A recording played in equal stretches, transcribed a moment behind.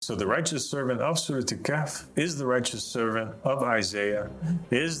So the righteous servant of Surah Al-Kahf is the righteous servant of Isaiah,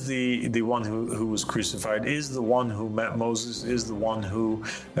 is the one who was crucified, is the one who met Moses, is the one who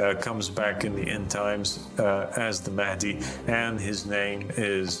comes back in the end times as the Mahdi, and his name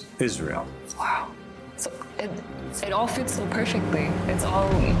is Israel. Wow. So it all fits so perfectly. It's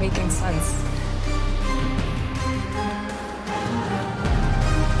all making sense.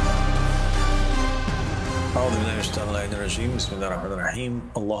 أعوذ بالله من الشيطان الرجيم بسم الله الرحمن الرحيم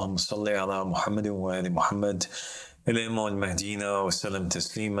اللهم صل على محمد وآل محمد الإمام المهديين وسلم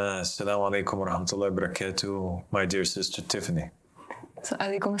تسليما السلام عليكم ورحمة الله وبركاته. My dear sister Tiffany.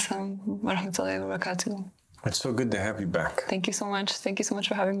 Alaikum assalam wa rahmatullahi wa barakatuh. It's so good to have you back. Thank you so much. Thank you so much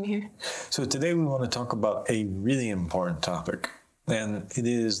for having me here. So today we want to talk about a really important topic, and it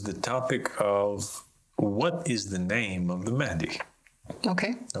is the topic of what is the name of the Mahdi.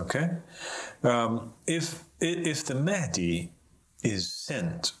 Okay. Okay. If the Mahdi is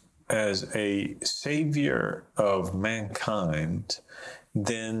sent as a savior of mankind,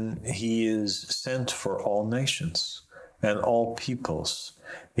 then he is sent for all nations and all peoples.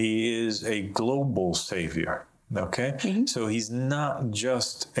 He is a global savior. Okay. Mm-hmm. So he's not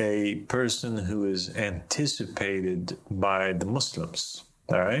just a person who is anticipated by the Muslims.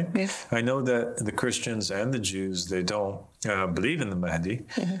 All right. Yes. I know that the Christians and the Jews, they don't believe in the Mahdi,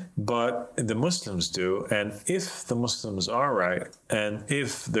 but the Muslims do. And if the Muslims are right, and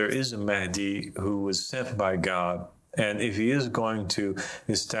if there is a Mahdi who was sent by God, and if he is going to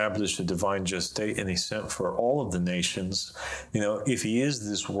establish a divine just state and he's sent for all of the nations, if he is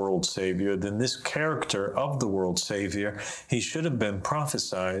this world savior, then this character of the world savior, he should have been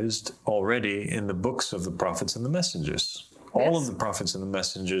prophesied already in the books of the prophets and the messengers. All of the prophets and the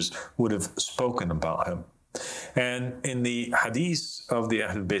messengers would have spoken about him. And in the hadith of the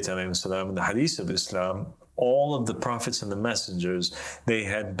Ahlul Bayt alayhim salam, in the hadith of Islam, all of the prophets and the messengers, they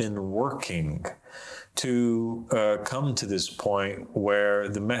had been working to come to this point where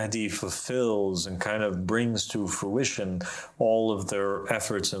the Mahdi fulfills and kind of brings to fruition all of their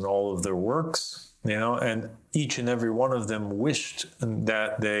efforts and all of their works. And each and every one of them wished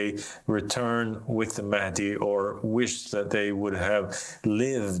that they return with the Mahdi, or wished that they would have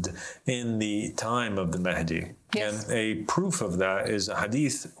lived in the time of the Mahdi. Yes. And a proof of that is a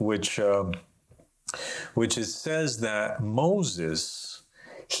hadith which says that Moses,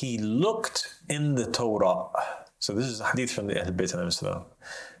 he looked in the Torah. So this is a hadith from the Ahlul Bayt alayhim salam.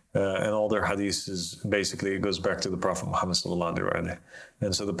 And all their hadiths is basically, it goes back to the Prophet Muhammad sallallahu alaihi wasallam.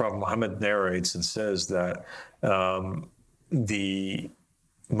 And so the Prophet Muhammad narrates and says that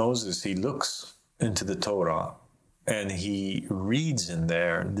Moses, he looks into the Torah and he reads in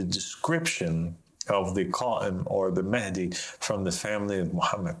there the description of the Qa'im or the Mahdi from the family of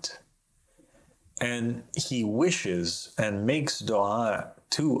Muhammad. And he wishes and makes dua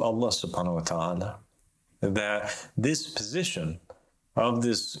to Allah subhanahu wa ta'ala that this position of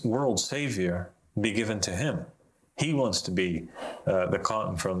this world savior be given to him. He wants to be the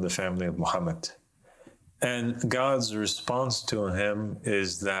Qa'im from the family of Muhammad. And God's response to him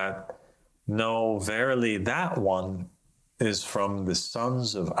is that, no, verily that one is from the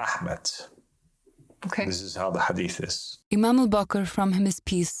sons of Ahmed. Okay. This is how the hadith is. Imam al-Bakr, from him his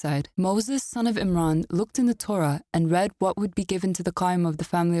peace, said, Moses, son of Imran, looked in the Torah and read what would be given to the Qa'im of the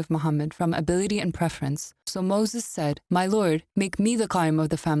family of Muhammad from ability and preference. So Moses said, My Lord, make me the Qa'im of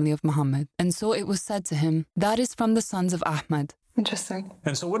the family of Muhammad. And so it was said to him, that is from the sons of Ahmad. Interesting.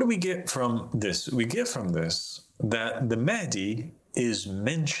 And so what do we get from this? We get from this that the Mahdi is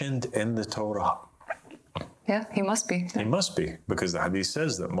mentioned in the Torah. Yeah, he must be. He must be, because the hadith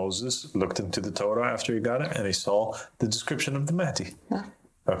says that Moses looked into the Torah after he got it and he saw the description of the Mahdi. Yeah.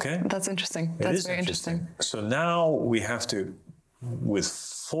 Okay? That's interesting. That's very interesting. So now we have to, with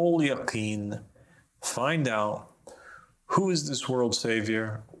full yaqeen, find out who is this world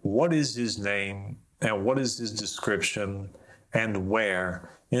savior, what is his name, and what is his description, and where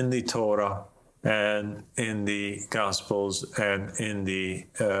in the Torah and in the Gospels and in the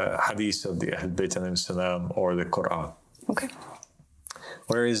hadith of the Ahlul Bayt alayhim salam or the Quran. Okay.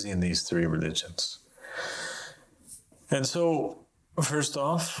 Where is he in these three religions? And so, first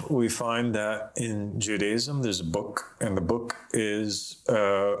off, we find that in Judaism there's a book, and the book is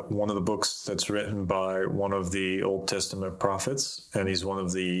one of the books that's written by one of the Old Testament prophets, and he's one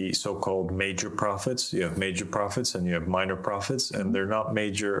of the so-called major prophets. You have major prophets and you have minor prophets, and they're not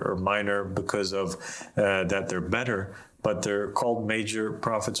major or minor because of that they're better, but they're called major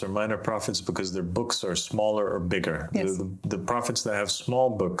prophets or minor prophets because their books are smaller or bigger. Yes. The prophets that have small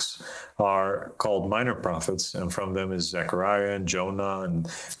books are called minor prophets, and from them is Zechariah and Jonah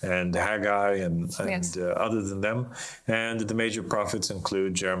and Haggai and Yes. other than them. And the major prophets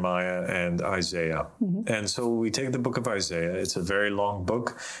include Jeremiah and Isaiah. And so we take the book of Isaiah. It's a very long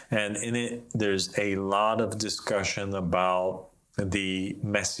book, and in it there's a lot of discussion about the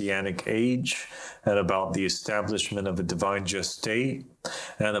messianic age and about the establishment of a divine just state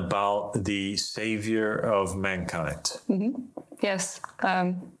and about the savior of mankind. Yes.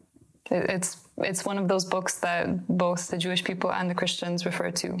 It's one of those books that both the Jewish people and the Christians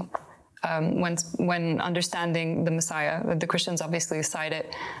refer to when understanding the Messiah. The Christians obviously cite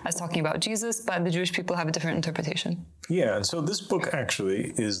it as talking about Jesus, but the Jewish people have a different interpretation. Yeah, and so this book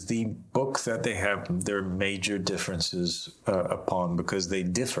actually is the book that they have their major differences upon, because they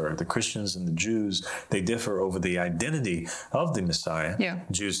differ. The Christians and the Jews, they differ over the identity of the Messiah. Yeah.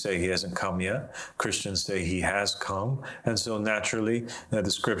 Jews say he hasn't come yet. Christians say he has come. And so naturally, the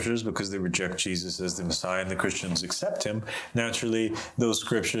scriptures, because they reject Jesus as the Messiah and the Christians accept him, naturally, those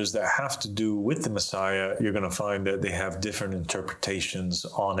scriptures that have to do with the Messiah, you're going to find that they have different interpretations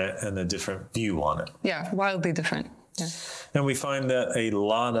on it and a different view on it. Yeah, wildly different. Yeah. And we find that a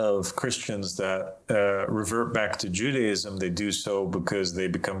lot of Christians that revert back to Judaism, they do so because they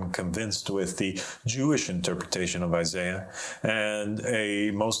become convinced with the Jewish interpretation of Isaiah. And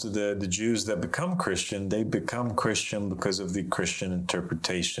most of the Jews that become Christian, they become Christian because of the Christian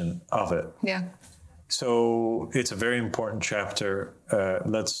interpretation of it. Yeah. So it's a very important chapter.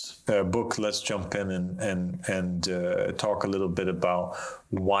 Let's jump in and talk a little bit about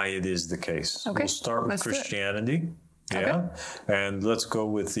why it is the case. Okay. We'll start with Christianity. Yeah. Okay. And let's go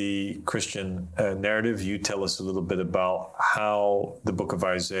with the Christian narrative. You tell us a little bit about how the book of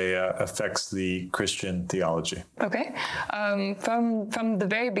Isaiah affects the Christian theology. Okay. From the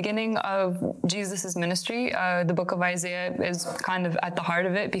very beginning of Jesus' ministry, the book of Isaiah is kind of at the heart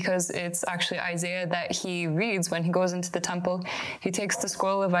of it, because it's actually Isaiah that he reads when he goes into the temple. He takes the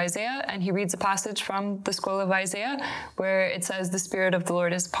scroll of Isaiah and he reads a passage from the scroll of Isaiah where it says, "The Spirit of the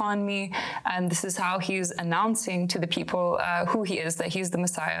Lord is upon me," and this is how he's announcing to the people who he is, that he's the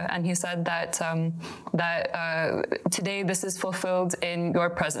Messiah. And he said that today this is fulfilled in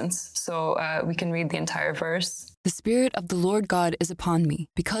your presence. So we can read the entire verse. The Spirit of the Lord God is upon me,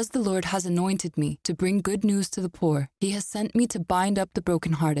 because the Lord has anointed me to bring good news to the poor. He has sent me to bind up the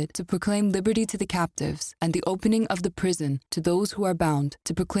brokenhearted, to proclaim liberty to the captives, and the opening of the prison to those who are bound,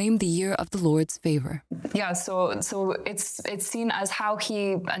 to proclaim the year of the Lord's favor. Yeah, so it's seen as how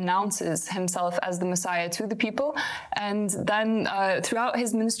he announces himself as the Messiah to the people, and then throughout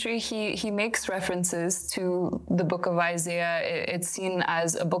his ministry, he makes references to the book of Isaiah. It's seen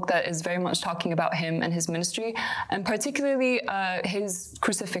as a book that is very much talking about him and his ministry, and particularly his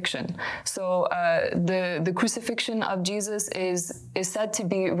crucifixion. So the crucifixion of Jesus is said to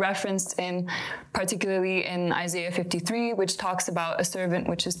be referenced particularly in Isaiah 53, which talks about a servant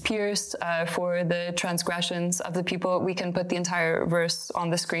which is pierced for the transgressions of the people. We can put the entire verse on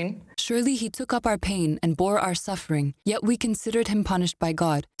the screen. Surely he took up our pain and bore our suffering, yet we considered him punished by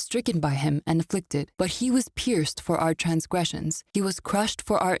God, stricken by him and afflicted. But he was pierced for our transgressions. He was crushed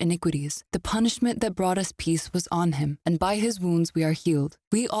for our iniquities. The punishment that brought us peace was on him, and by his wounds we are healed.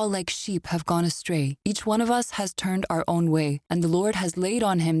 We all like sheep have gone astray. Each one of us has turned our own way, and the Lord has laid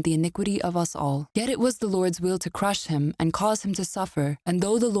on him the iniquity of us all. Yet it was the Lord's will to crush him and cause him to suffer. And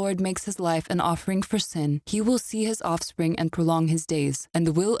though the Lord makes his life an offering for sin, he will see his offspring and prolong his days, and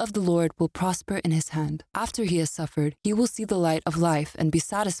the will of the Lord will prosper in his hand. After he has suffered, he will see the light of life and be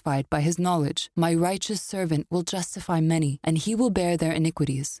satisfied by his knowledge. My righteous servant will justify many, and he will bear their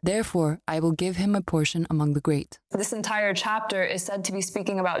iniquities. Therefore, I will give him a portion among the great. This entire chapter is said to be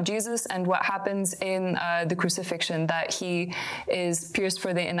speaking about Jesus and what happens in the crucifixion, that he is pierced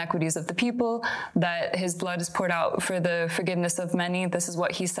for the inequities of the people, that his blood is poured out for the forgiveness of many. This is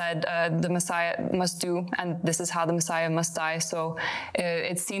what he said the Messiah must do, and this is how the Messiah must die. So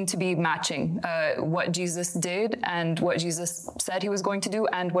it's seen to be matching what Jesus did and what Jesus said he was going to do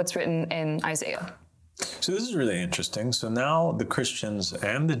and what's written in Isaiah. So this is really interesting. So now the Christians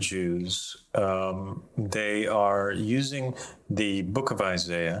and the Jews, they are using the book of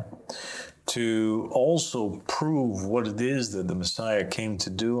Isaiah to also prove what it is that the Messiah came to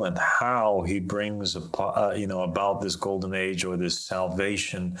do and how he brings about this golden age or this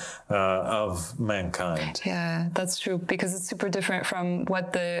salvation of mankind. Yeah, that's true, because it's super different from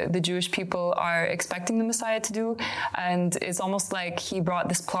what the Jewish people are expecting the Messiah to do. And it's almost like he brought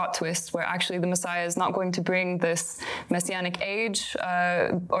this plot twist where actually the Messiah is not going to bring this messianic age,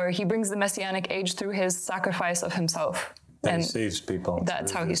 or he brings the messianic age through his sacrifice of himself. And he saves people.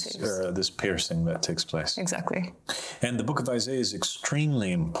 That's how he saves. This piercing that takes place. Exactly. And the book of Isaiah is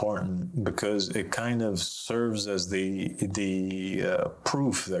extremely important because it kind of serves as the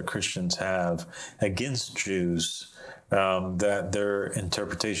proof that Christians have against Jews that their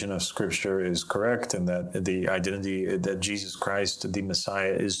interpretation of Scripture is correct and that the identity that Jesus Christ, the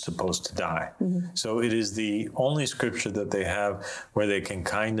Messiah, is supposed to die. Mm-hmm. So it is the only Scripture that they have where they can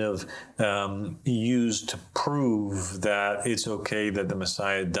kind of use to prove that it's okay that the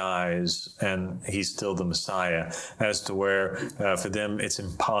Messiah dies and he's still the Messiah, as to where for them it's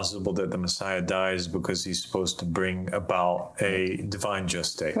impossible that the Messiah dies because he's supposed to bring about a divine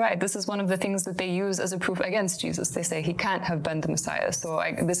just state. Right. This is one of the things that they use as a proof against Jesus. They say he can't have been the Messiah. So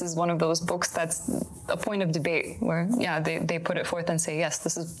this is one of those books that's a point of debate where, they put it forth and say, yes,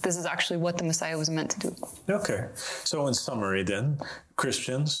 this is actually what the Messiah was meant to do. Okay. So in summary then,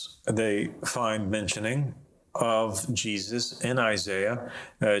 Christians, they find mentioning of Jesus in Isaiah.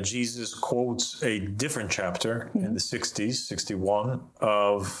 Jesus quotes a different chapter in the 60s, 61,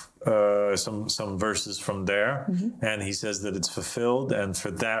 of some verses from there, and he says that it's fulfilled, and for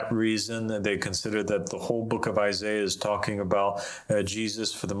that reason they consider that the whole book of Isaiah is talking about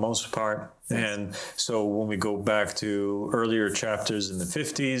Jesus for the most part. And so when we go back to earlier chapters in the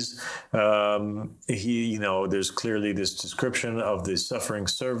 50s, there's clearly this description of the suffering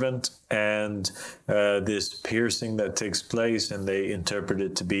servant and this piercing that takes place, and they interpret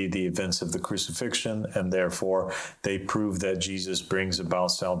it to be the events of the crucifixion, and therefore they prove that Jesus brings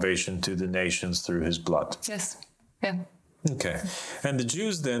about salvation to the nations through his blood. Yes. Yeah. Okay. And the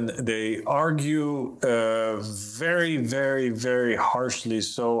Jews then, they argue very, very, very harshly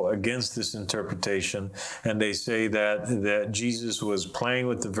so against this interpretation. And they say that Jesus was playing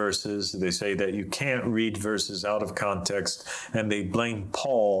with the verses. They say that you can't read verses out of context. And they blame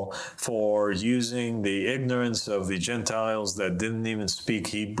Paul for using the ignorance of the Gentiles that didn't even speak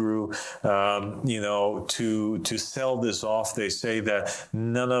Hebrew, to sell this off. They say that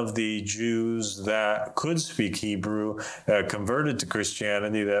none of the Jews that could speak Hebrew converted to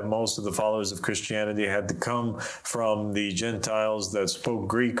Christianity, that most of the followers of Christianity had to come from the Gentiles that spoke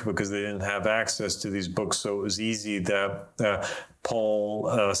Greek because they didn't have access to these books. So it was easy that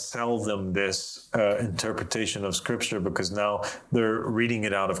Paul sell them this interpretation of Scripture, because now they're reading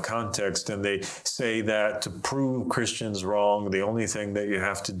it out of context, and they say that to prove Christians wrong, the only thing that you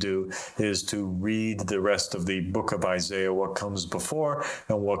have to do is to read the rest of the book of Isaiah, what comes before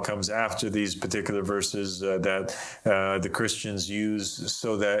and what comes after these particular verses that the Christians use,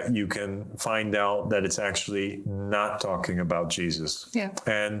 so that you can find out that it's actually not talking about Jesus. Yeah.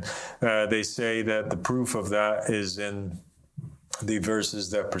 And they say that the proof of that is in the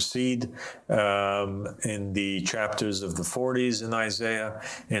verses that precede in the chapters of the 40s in Isaiah,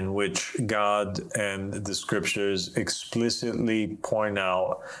 in which God and the Scriptures explicitly point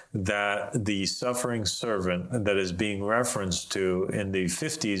out that the suffering servant that is being referenced to in the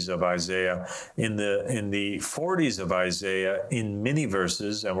 50s of Isaiah, in the 40s of Isaiah, in many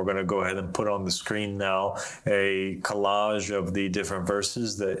verses, and we're going to go ahead and put on the screen now a collage of the different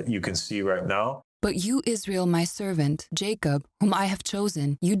verses that you can see right now. But you, Israel, my servant, Jacob, whom I have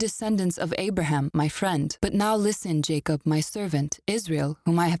chosen, you descendants of Abraham, my friend. But now listen, Jacob, my servant, Israel,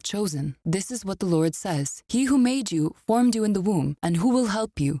 whom I have chosen. This is what the Lord says. He who made you formed you in the womb, and who will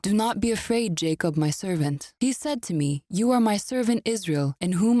help you? Do not be afraid, Jacob, my servant. He said to me, you are my servant Israel,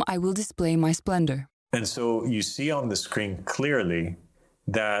 in whom I will display my splendor. And so you see on the screen clearly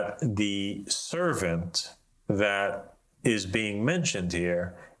that the servant that is being mentioned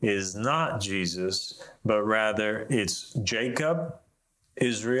here is not Jesus, but rather it's Jacob,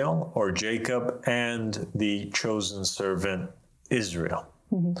 Israel, or Jacob and the chosen servant Israel.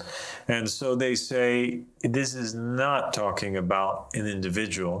 Mm-hmm. And so they say this is not talking about an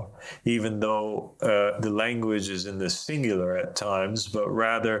individual, even though the language is in the singular at times, but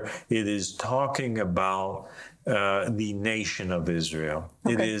rather it is talking about the nation of Israel.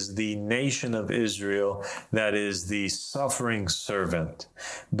 Okay. It is the nation of Israel that is the suffering servant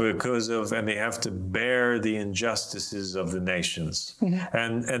and they have to bear the injustices of the nations.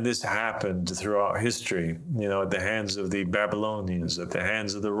 And this happened throughout history, at the hands of the Babylonians, at the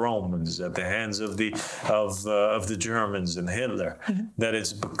hands of the Romans, at the hands of the Germans and Hitler, that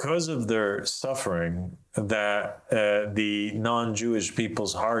it's because of their suffering that the non-Jewish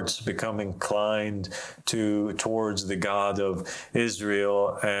people's hearts become inclined towards the God of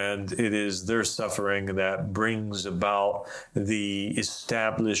Israel, and it is their suffering that brings about the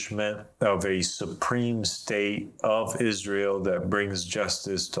establishment of a supreme state of Israel that brings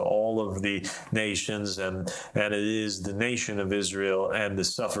justice to all of the nations, and it is the nation of Israel and the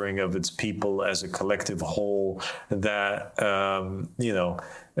suffering of its people as a collective whole that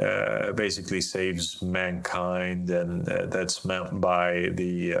basically saves mankind, and that's meant by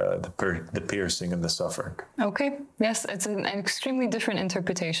the piercing and the suffering. Okay. Yes, it's an extremely different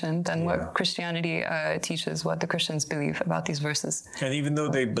interpretation than what Christianity teaches, what the Christians believe about these verses. And even though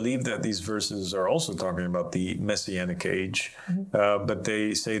they believe that these verses are also talking about the Messianic age, but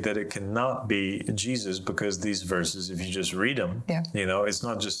they say that it cannot be Jesus, because these verses, if you just read them, it's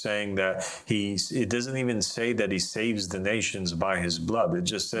not just saying that it doesn't even say that he saves the nations by his blood. It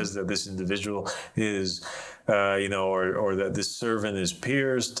just says that this individual is, or that this servant is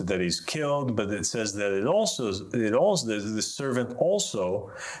pierced, that he's killed. But it says that the servant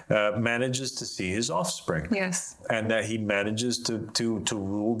also manages to see his offspring. Yes. And that he manages to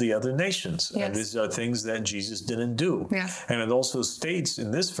rule the other nations. Yes. And these are things that Jesus didn't do. Yes. And it also states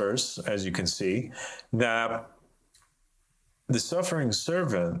in this verse, as you can see, that the suffering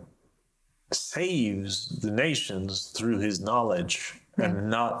servant saves the nations through his knowledge and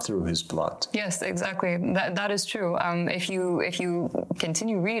not through his blood. Yes, exactly. That is true. If you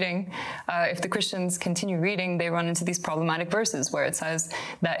continue reading, if the Christians continue reading, they run into these problematic verses where it says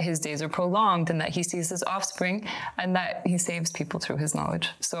that his days are prolonged and that he sees his offspring and that he saves people through his knowledge.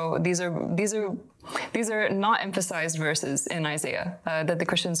 So these are not emphasized verses in Isaiah that the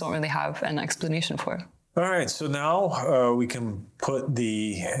Christians don't really have an explanation for. All right, so now we can put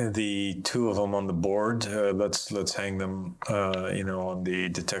the two of them on the board. Let's hang them, on the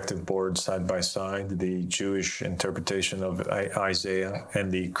detective board side by side. The Jewish interpretation of Isaiah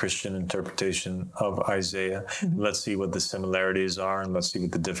and the Christian interpretation of Isaiah. Let's see what the similarities are, and let's see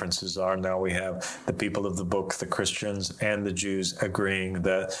what the differences are. Now we have the people of the book, the Christians and the Jews, agreeing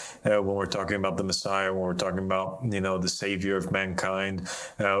that when we're talking about the Messiah, when we're talking about the Savior of mankind,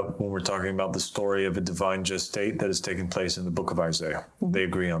 when we're talking about the story of a divine gestate that is taking place in the book of Isaiah. They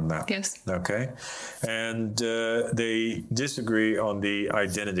agree on that. Yes. Okay. And they disagree on the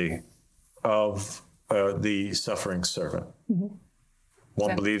identity of the suffering servant.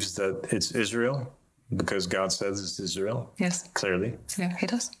 One believes that it's Israel because God says it's Israel. Yes. Clearly. Yeah, he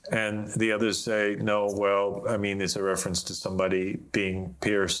does. And the others say, no, it's a reference to somebody being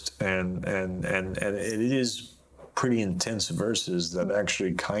pierced, and it is pretty intense verses that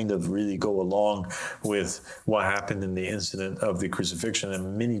actually kind of really go along with what happened in the incident of the crucifixion.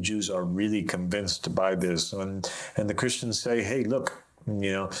 And many Jews are really convinced by this. And the Christians say, hey, look,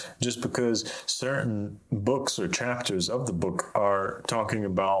 just because certain books or chapters of the book are talking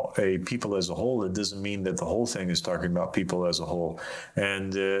about a people as a whole, it doesn't mean that the whole thing is talking about people as a whole.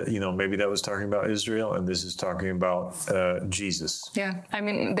 And, maybe that was talking about Israel, and this is talking about Jesus. Yeah,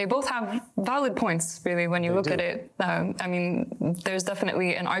 they both have valid points, really, when you look at it. There's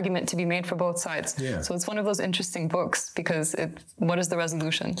definitely an argument to be made for both sides. Yeah. So it's one of those interesting books, because what is the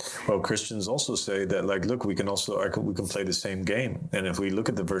resolution? Well, Christians also say that, look, we can play the same game. And if we look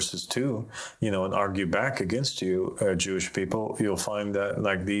at the verses too, and argue back against you, Jewish people, you'll find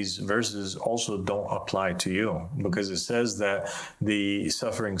that these verses also don't apply to you, because it says that the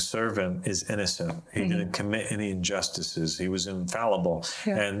suffering servant is innocent. He didn't commit any injustices. He was infallible,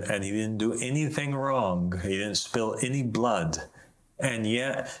 and he didn't do anything wrong. He didn't spill any blood, and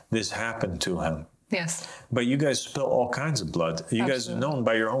yet this happened to him. Yes. But you guys spill all kinds of blood. You guys have known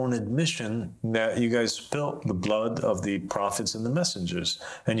by your own admission that you guys spilt the blood of the prophets and the messengers,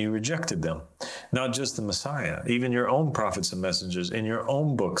 and you rejected them. Not just the Messiah, even your own prophets and messengers in your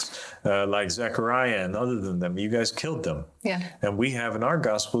own books, like Zechariah and other than them, you guys killed them. Yeah. And we have in our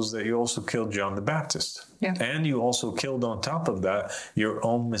Gospels that you also killed John the Baptist. Yeah. And you also killed on top of that your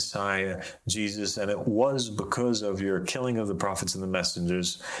own Messiah, Jesus, and it was because of your killing of the prophets and the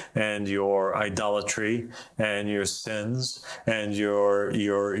messengers and your idolatry idolatry and your sins and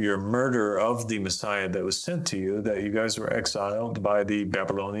your murder of the Messiah that was sent to you, that you guys were exiled by the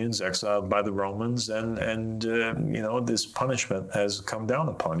Babylonians, exiled by the Romans, and this punishment has come down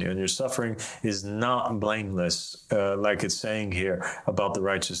upon you, and your suffering is not blameless, like it's saying here about the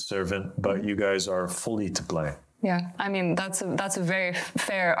righteous servant, but you guys are fully to blame. Yeah, I mean, that's a very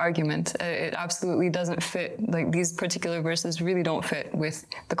fair argument. It absolutely doesn't fit, like these particular verses really don't fit with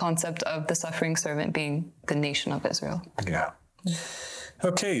the concept of the suffering servant being the nation of Israel. Yeah.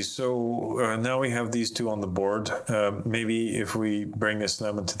 Okay, so now we have these two on the board. Maybe if we bring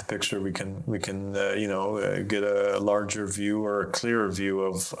Islam into the picture, we can get a larger view or a clearer view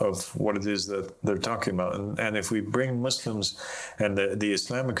of what it is that they're talking about. And if we bring Muslims and the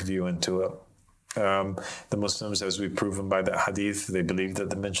Islamic view into it, the Muslims, as we've proven by the hadith, they believe that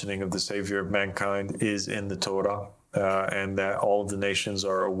the mentioning of the Savior of mankind is in the Torah. And that all of the nations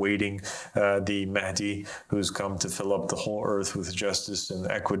are awaiting the Mahdi, who's come to fill up the whole earth with justice and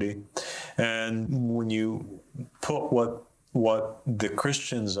equity. And when you put what the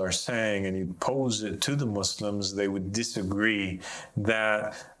Christians are saying and you pose it to the Muslims, they would disagree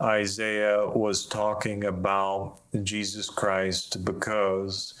that Isaiah was talking about Jesus Christ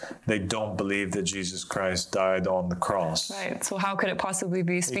because they don't believe that Jesus Christ died on the cross. Right. So how could it possibly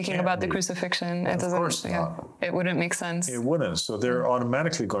be speaking about the crucifixion? It doesn't. Of course not. It wouldn't make sense. It wouldn't. So they're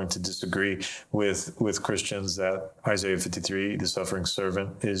automatically going to disagree with Christians that Isaiah 53, the suffering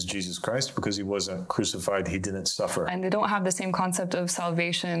servant, is Jesus Christ because he wasn't crucified. He didn't suffer. And they don't have the same concept of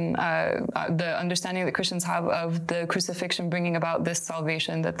salvation, the understanding that Christians have of the crucifixion bringing about this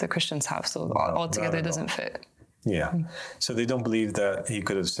salvation that the Christians have. So altogether it doesn't fit. Yeah. So they don't believe that he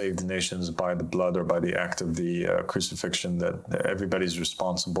could have saved the nations by the blood or by the act of the crucifixion, that everybody's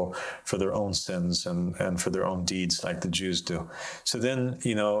responsible for their own sins and for their own deeds like the Jews do. So then,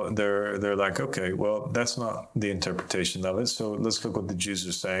 they're like, okay, well, that's not the interpretation of it. So let's look what the Jews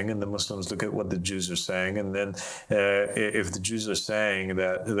are saying. And the Muslims look at what the Jews are saying. And then if the Jews are saying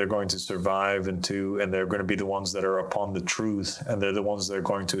that they're going to survive and they're going to be the ones that are upon the truth, and they're the ones that are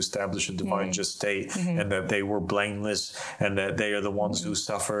going to establish a divine just state, and that they were blameless, and that they are the ones who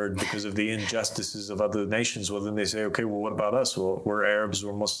suffered because of the injustices of other nations. Well, then they say, okay, well, what about us? Well, we're Arabs,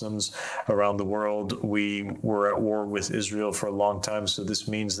 we're Muslims around the world. We were at war with Israel for a long time, so this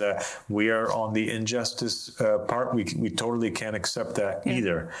means that we are on the injustice part. We totally can't accept that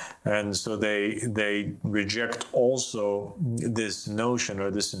either. And so they reject also this notion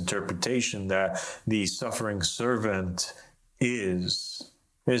or this interpretation that the suffering servant is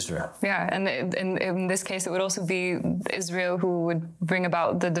Israel. Yeah, and in this case, it would also be Israel who would bring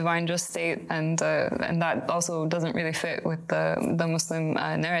about the divine just state, and that also doesn't really fit with the Muslim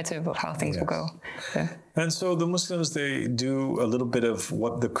narrative of how things will go. Yeah. And so the Muslims, they do a little bit of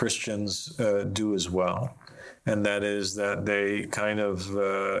what the Christians do as well. And that is that they kind of,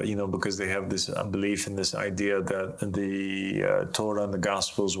 because they have this belief in this idea that the Torah and the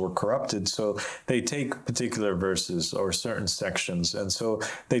Gospels were corrupted. So they take particular verses or certain sections. And so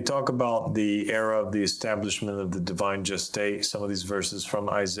they talk about the era of the establishment of the divine just state, some of these verses from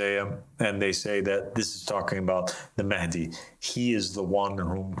Isaiah, and they say that this is talking about the Mahdi. He is the one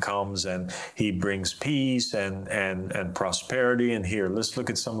who comes and he brings peace and prosperity. And here, let's look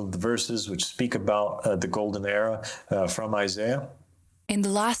at some of the verses which speak about the golden era from Isaiah. In the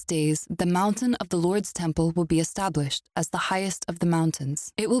last days, the mountain of the Lord's temple will be established as the highest of the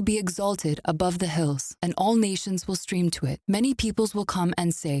mountains. It will be exalted above the hills, and all nations will stream to it. Many peoples will come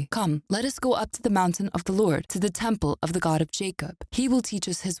and say, "Come, let us go up to the mountain of the Lord, to the temple of the God of Jacob. He will teach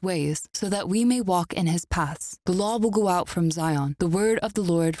us his ways, so that we may walk in his paths. The law will go out from Zion, the word of the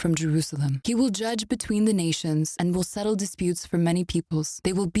Lord from Jerusalem. He will judge between the nations and will settle disputes for many peoples.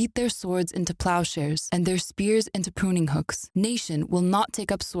 They will beat their swords into plowshares and their spears into pruning hooks. Nation will not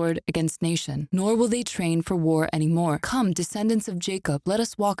take up sword against nation, nor will they train for war anymore. Come, descendants of Jacob, let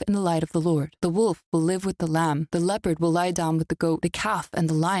us walk in the light of the Lord. The wolf will live with the lamb, the leopard will lie down with the goat, the calf and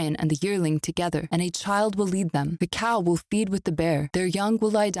the lion and the yearling together, and a child will lead them. The cow will feed with the bear, their young will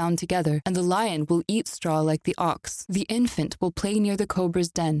lie down together, and the lion will eat straw like the ox. The infant will play near the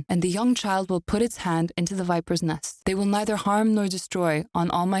cobra's den, and the young child will put its hand into the viper's nest. They will neither harm nor destroy on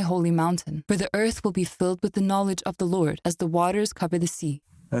all my holy mountain, for the earth will be filled with the knowledge of the Lord as the waters cover the sea."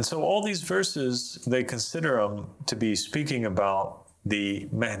 And so all these verses, they consider them to be speaking about the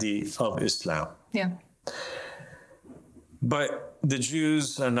Mahdi of Islam. Yeah. But the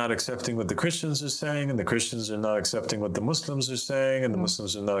Jews are not accepting what the Christians are saying, and the Christians are not accepting what the Muslims are saying, and the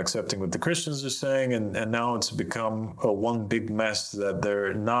Muslims are not accepting what the Christians are saying, and now it's become one big mess that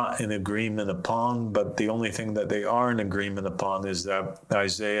they're not in agreement upon, but the only thing that they are in agreement upon is that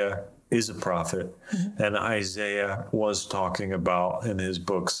Isaiah is a prophet, and Isaiah was talking about in his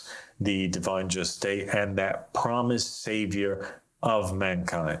books the divine just state and that promised savior of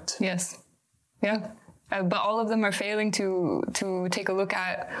mankind. Yes. Yeah. But all of them are failing to take a look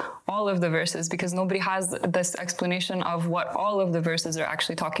at all of the verses, because nobody has this explanation of what all of the verses are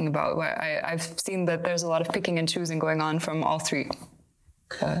actually talking about. I've seen that there's a lot of picking and choosing going on from all three.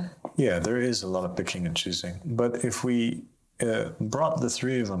 Yeah, there is a lot of picking and choosing. But if we brought the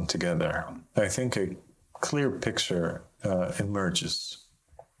three of them together, I think a clear picture emerges.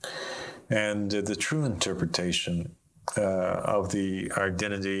 And the true interpretation of the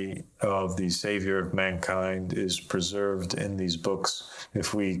identity of the Savior of mankind is preserved in these books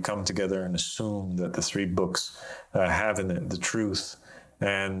if we come together and assume that the three books have in it the truth,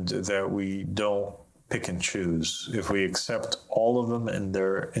 and that we don't pick and choose. If we accept all of them in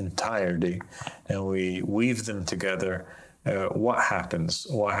their entirety and we weave them together, what happens?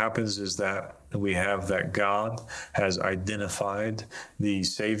 What happens is that we have that God has identified the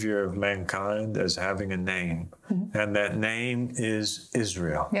Savior of mankind as having a name, and that name is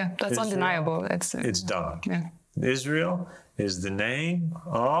Israel. Yeah, that's Israel, undeniable. It's done. Yeah. Israel is the name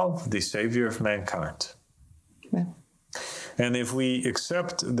of the Savior of mankind. Yeah. And if we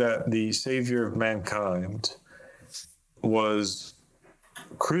accept that the Savior of mankind was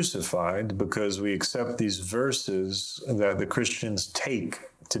crucified, because we accept these verses that the Christians take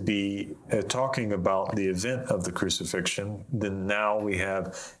to be talking about the event of the crucifixion, then now we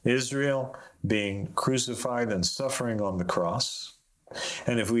have Israel being crucified and suffering on the cross.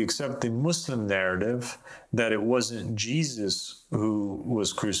 And if we accept the Muslim narrative that it wasn't Jesus who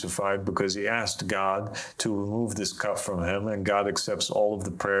was crucified because he asked God to remove this cup from him, and God accepts all of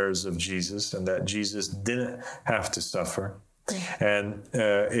the prayers of Jesus, and that Jesus didn't have to suffer. And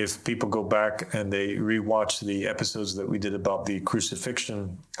if people go back and they rewatch the episodes that we did about the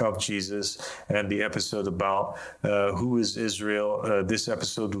crucifixion of Jesus and the episode about who is Israel, this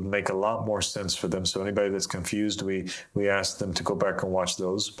episode would make a lot more sense for them. So anybody that's confused, we asked them to go back and watch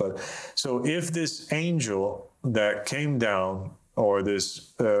those. But so if this angel that came down, or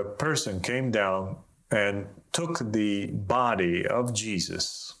this person came down and took the body of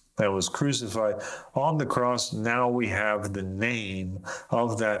Jesus that was crucified on the cross, now we have the name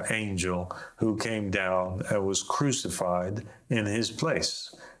of that angel who came down and was crucified in his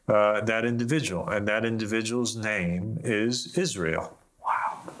place, that individual. And that individual's name is Israel.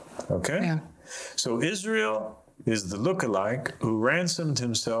 Wow. Okay? Yeah. So Israel is the lookalike who ransomed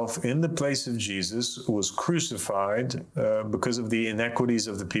himself in the place of Jesus, who was crucified because of the inequities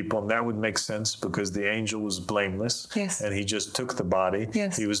of the people. And that would make sense because the angel was blameless. Yes. And he just took the body.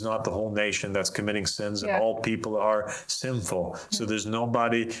 Yes. He was not the whole nation that's committing sins, and all people are sinful. So there's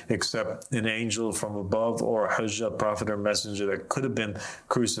nobody except an angel from above or a hujjah, prophet or messenger, that could have been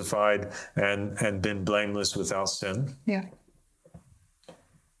crucified and been blameless without sin. Yeah.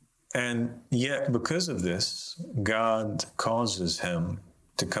 And yet, because of this, God causes him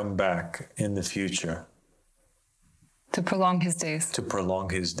to come back in the future. To prolong his days. To prolong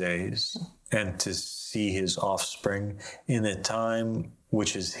his days and to see his offspring in a time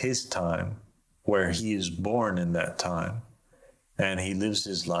which is his time, where he is born in that time. And he lives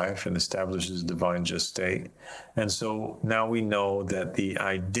his life and establishes divine just state. And so now we know that the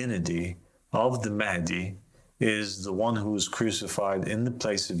identity of the Mahdi is the one who was crucified in the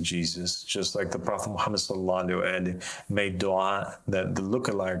place of Jesus, just like the Prophet Muhammad made dua that the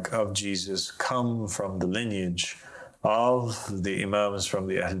lookalike of Jesus come from the lineage of the Imams from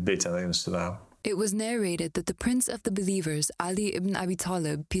the Ahl Bayt alayhim salam. It was narrated that the Prince of the Believers, Ali ibn Abi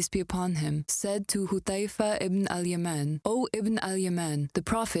Talib, peace be upon him, said to Hutayfa ibn al-Yaman, "O Ibn al-Yaman, the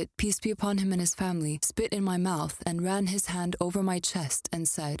Prophet, peace be upon him and his family, spit in my mouth and ran his hand over my chest and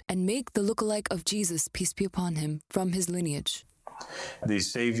said, 'And make the lookalike of Jesus, peace be upon him, from his lineage.'" The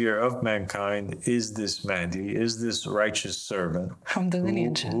Savior of mankind is this Mahdi, is this righteous servant. From the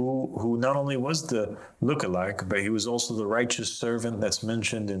lineage. Who not only was the lookalike, but he was also the righteous servant that's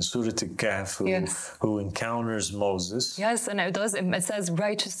mentioned in Surah Al-Kahf, who encounters Moses. Yes, and it says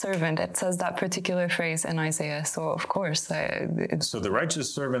righteous servant. It says that particular phrase in Isaiah. So, of course. So the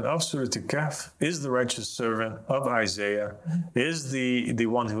righteous servant of Surah Al-Kahf is the righteous servant of Isaiah, is the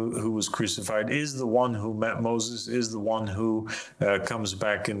one who was crucified, is the one who met Moses, is the one who comes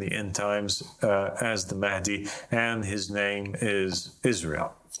back in the end times as the Mahdi, and his name is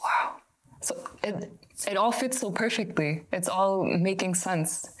Israel. Wow. So it all fits so perfectly. It's all making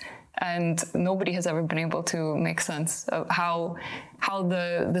sense. And nobody has ever been able to make sense of how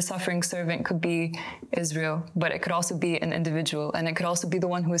the suffering servant could be Israel, but it could also be an individual, and it could also be the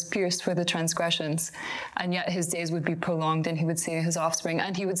one who was pierced for the transgressions, and yet his days would be prolonged, and he would save his offspring,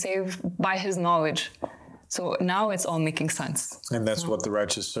 and he would save by his knowledge. So now it's all making sense. And that's what the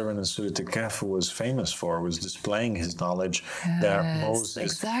righteous servant in Surah Al-Kahf was famous for, was displaying his knowledge that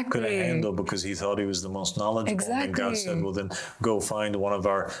Moses couldn't handle because he thought he was the most knowledgeable. And God said, well, then go find one of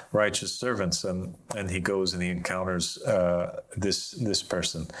our righteous servants. And he goes and he encounters this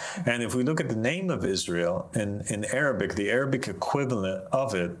person. And if we look at the name of Israel in Arabic, the Arabic equivalent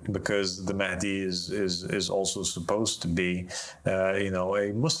of it, because the Mahdi is also supposed to be,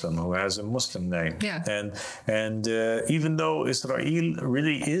 a Muslim who has a Muslim name. Yeah. And even though Israel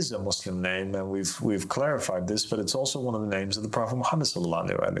really is a Muslim name, and we've clarified this, but it's also one of the names of the Prophet Muhammad sallallahu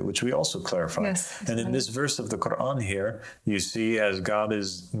alaihi wasallam, which we also clarified. Yes, and in this verse of the Quran here, you see as God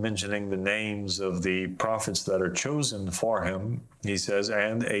is mentioning the names of the prophets that are chosen for him, he says,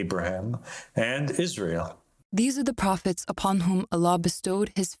 and Abraham and Israel. These are the prophets upon whom Allah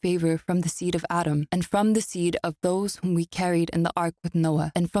bestowed His favor from the seed of Adam, and from the seed of those whom we carried in the ark with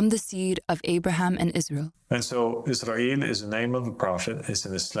Noah, and from the seed of Abraham and Israel. And so Israel is the name of a prophet. It's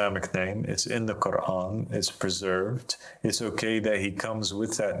an Islamic name. It's in the Quran. It's preserved. It's okay that he comes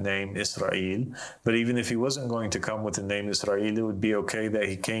with that name, Israel. But even if he wasn't going to come with the name Israel, it would be okay that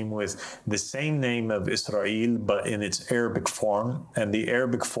he came with the same name of Israel, but in its Arabic form. And the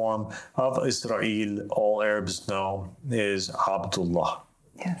Arabic form of Israel, all Arabs know, is Abdullah.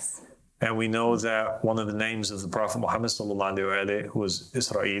 Yes. And we know that one of the names of the Prophet Muhammad sallallahu alaihi wasallam was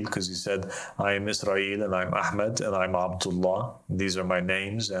Israel, because he said, I am Israel, and I'm Ahmed, and I'm Abdullah. These are my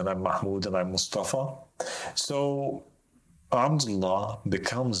names, and I'm Mahmoud, and I'm Mustafa. So Abdullah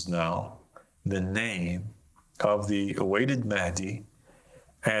becomes now the name of the awaited Mahdi,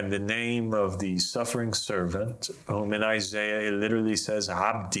 and the name of the suffering servant, whom in Isaiah it literally says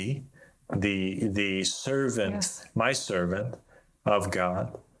Abdi, the servant, yes, my servant of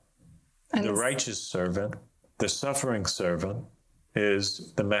God. And the righteous servant, the suffering servant,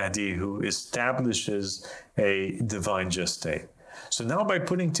 is the Mahdi, who establishes a divine just state. So now by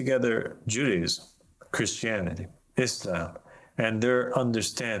putting together Judaism, Christianity, Islam, and their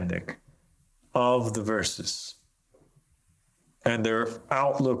understanding of the verses and their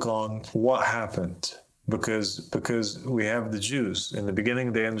outlook on what happened, because we have the Jews. In the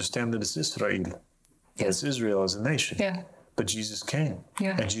beginning, they understand that it's Israel. Yes. It's Israel as a nation. Yeah. But Jesus came,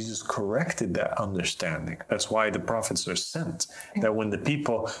 and Jesus corrected that understanding. That's why the prophets are sent. That when the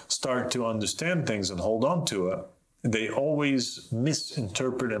people start to understand things and hold on to it, they always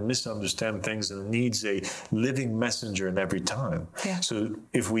misinterpret and misunderstand things, and it needs a living messenger in every time. Yeah. So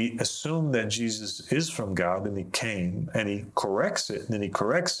if we assume that Jesus is from God and he came and he corrects it, then he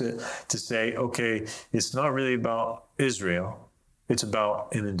corrects it to say, okay, it's not really about Israel. It's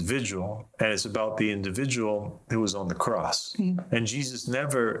about an individual, and it's about the individual who was on the cross. Mm-hmm. And Jesus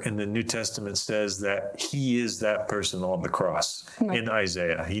never in the New Testament says that he is that person on the cross. No. In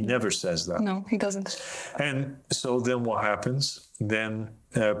Isaiah. He never says that. No, he doesn't. And so then what happens? Then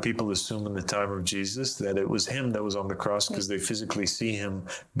people assume in the time of Jesus that it was him that was on the cross because they physically see him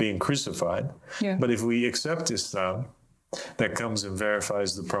being crucified. Yeah. But if we accept Islam, that comes and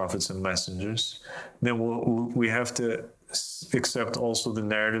verifies the prophets and messengers, then we have to accept also the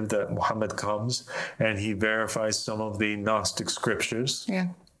narrative that Muhammad comes and he verifies some of the Gnostic scriptures. Yeah.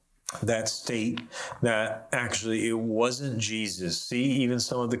 That state that actually it wasn't Jesus. See, even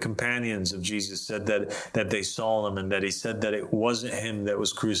some of the companions of Jesus said that they saw him, and that he said that it wasn't him that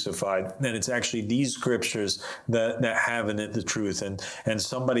was crucified. And it's actually these scriptures that have in it the truth. And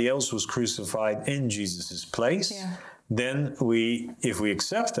somebody else was crucified in Jesus's place. Yeah. Then if we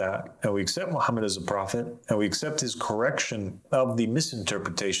accept that, and we accept Muhammad as a prophet, and we accept his correction of the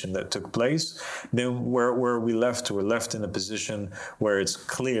misinterpretation that took place, then where are we left? We're left in a position where it's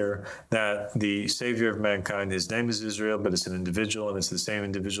clear that the Savior of mankind, his name is Israel, but it's an individual, and it's the same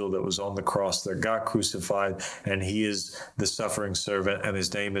individual that was on the cross that got crucified, and he is the suffering servant, and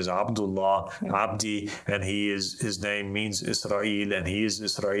his name is Abdullah, Abdi, and his name means Israel, and he is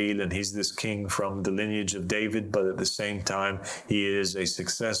Israel, and he's this king from the lineage of David, but at the same time, he is a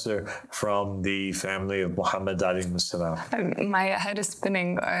successor from the family of Muhammad alayhi salam. My head is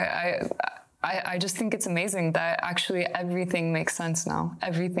spinning. I just think it's amazing that actually everything makes sense now.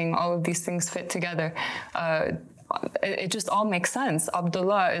 Everything, all of these things fit together. it just all makes sense.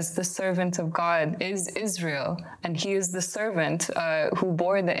 Abdullah is the servant of God, is Israel, and he is the servant who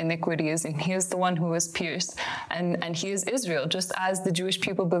bore the iniquities, and he is the one who was pierced, and he is Israel. Just as the Jewish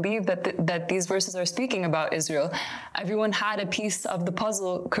people believe that these verses are speaking about Israel, everyone had a piece of the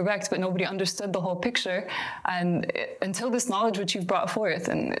puzzle correct, but nobody understood the whole picture, and until this knowledge which you've brought forth,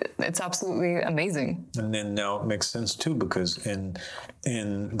 and it's absolutely amazing. And then now it makes sense too, because in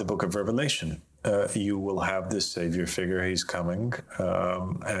the book of Revelation, you will have this Savior figure. He's coming,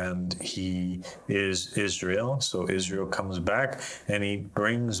 and he is Israel. So Israel comes back, and he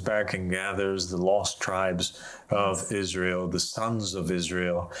brings back and gathers the lost tribes of Israel, the sons of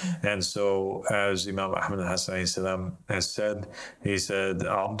Israel. And so, as Imam Ahmad al-Hassan has said, he said,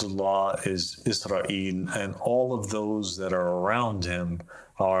 Abdullah is Israel, and all of those that are around him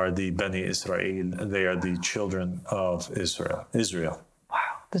are the Bani Israel. They are the children of Israel.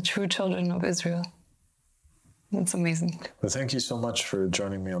 The true children of Israel. That's amazing. Well, thank you so much for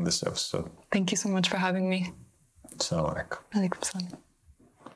joining me on this episode. Thank you so much for having me. Assalamu alaikum. Alaikum salam.